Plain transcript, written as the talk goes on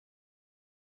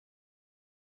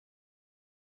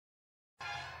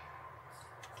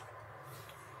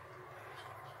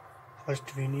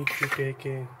First we need to take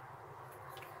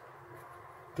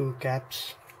two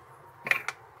caps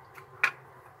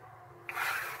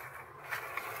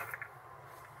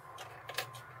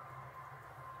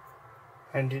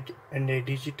and a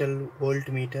digital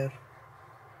voltmeter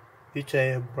which I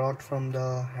have brought from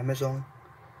the Amazon.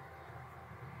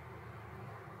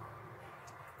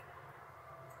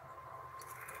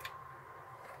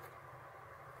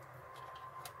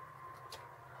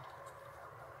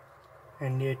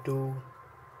 And a two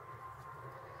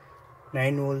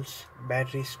 9 volts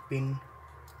battery pin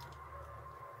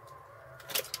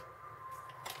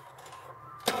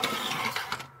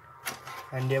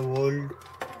and a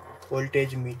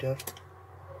voltage meter.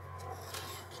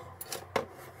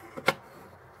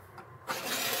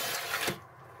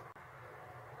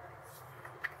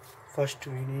 First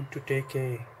we need to take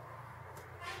a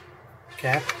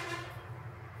cap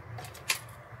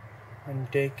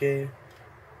and take a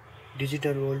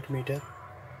digital voltmeter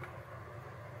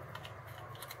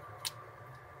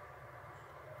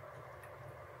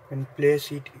and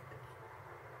place it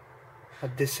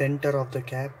at the center of the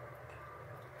cap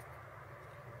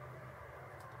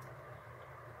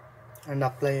and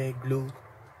apply a glue.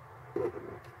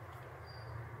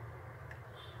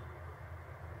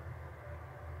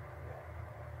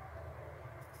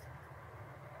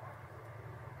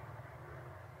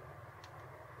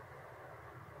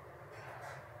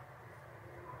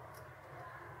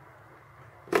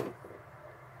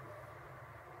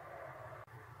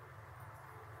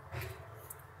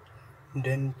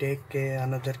 Then take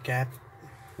another cap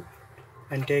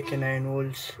and take a 9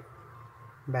 volts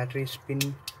battery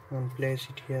pin and place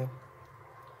it here.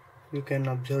 You can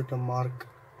observe the mark.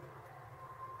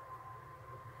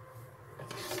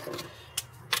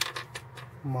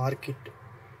 Mark it.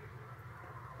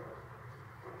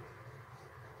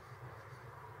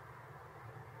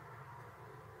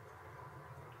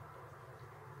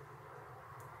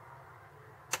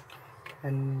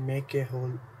 And make a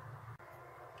hole.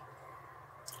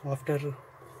 After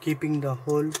keeping the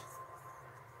hole,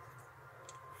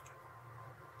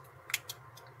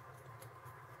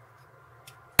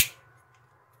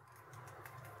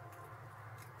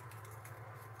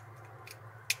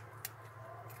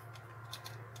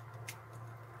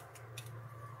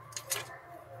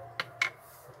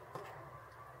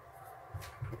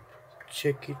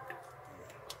 check it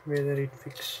whether it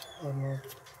fits or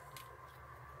not.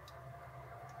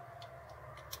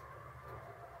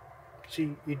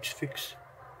 See, it's fixed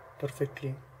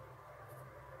perfectly.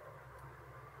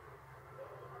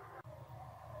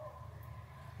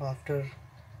 After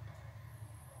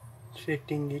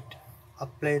setting it,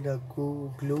 apply the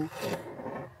glue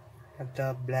at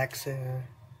the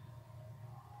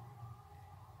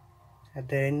at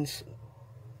the ends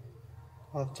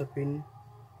of the pin.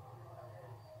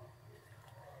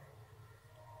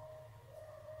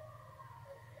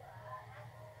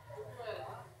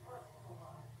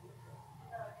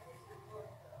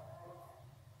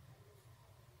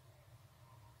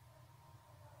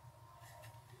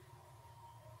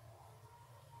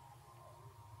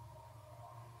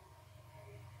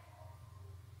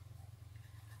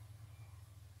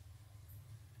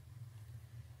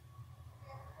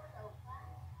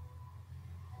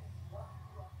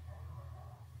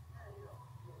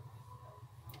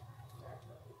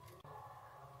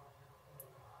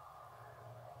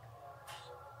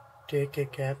 Take a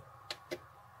cap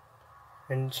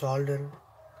and solder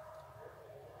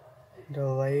the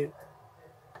wire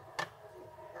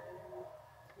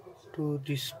to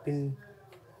this pin.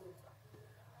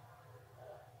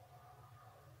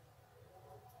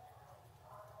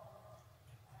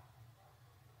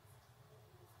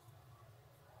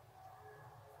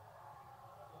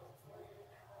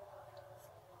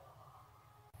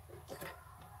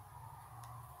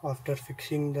 After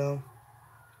fixing the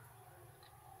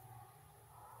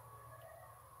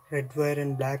red wire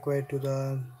and black wire to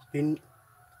the pin,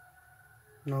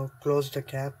 now close the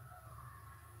cap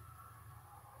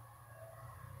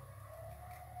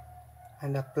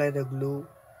and apply the glue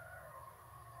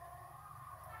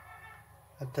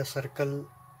at the circle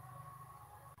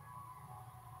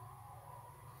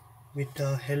with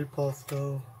the help of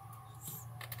the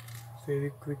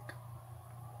Fevikwik.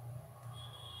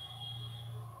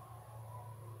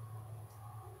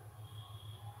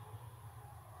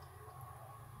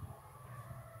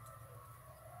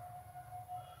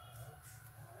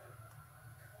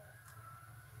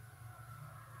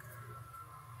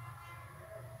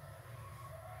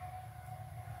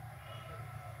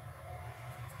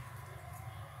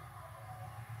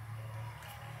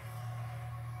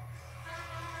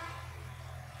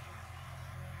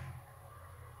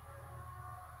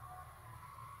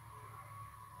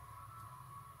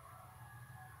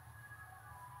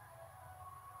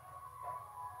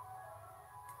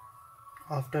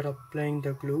 After applying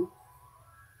the glue,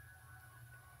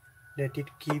 let it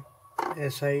keep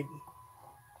aside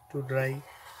to dry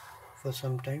for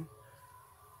some time.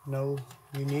 Now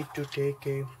you need to take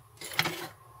a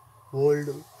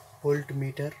old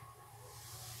voltmeter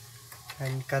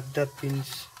and cut the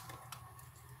pins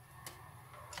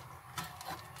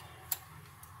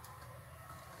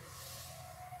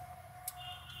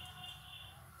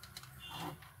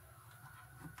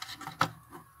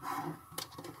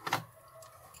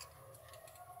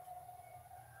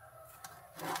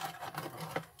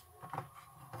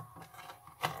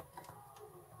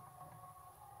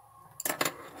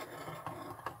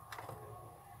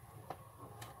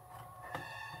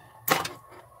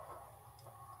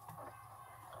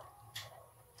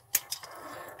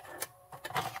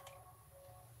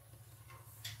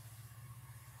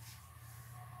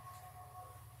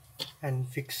and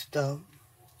fix the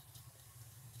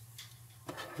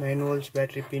 9 volts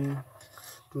battery pin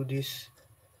to this.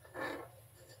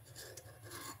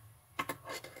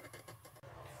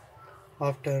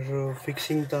 After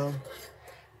fixing the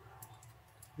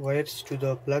wires to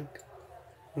the plug,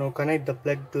 now connect the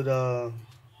plug to the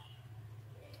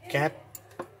cap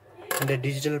and the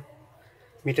digital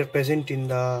meter present in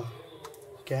the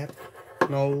cap.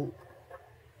 Now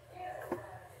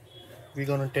we're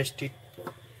gonna test it.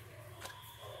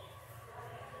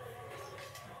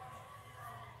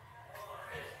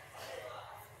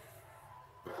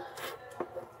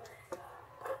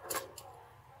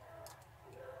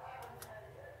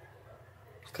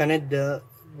 Connect the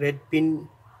red pin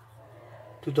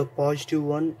to the positive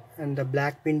one and the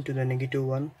black pin to the negative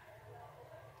one.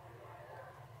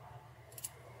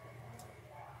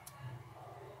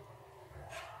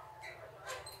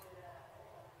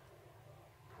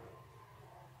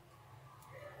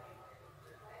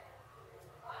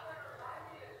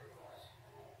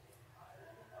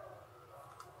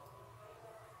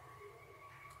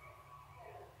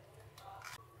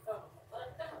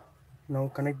 Now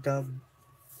connect the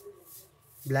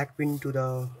black pin to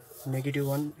the negative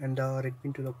one and the red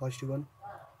pin to the positive one.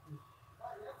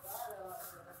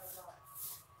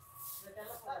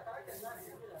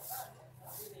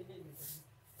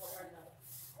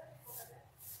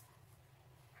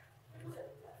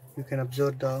 You can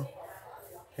observe the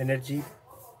energy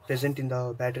present in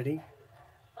the battery.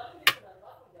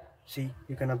 See,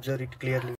 you can observe it clearly.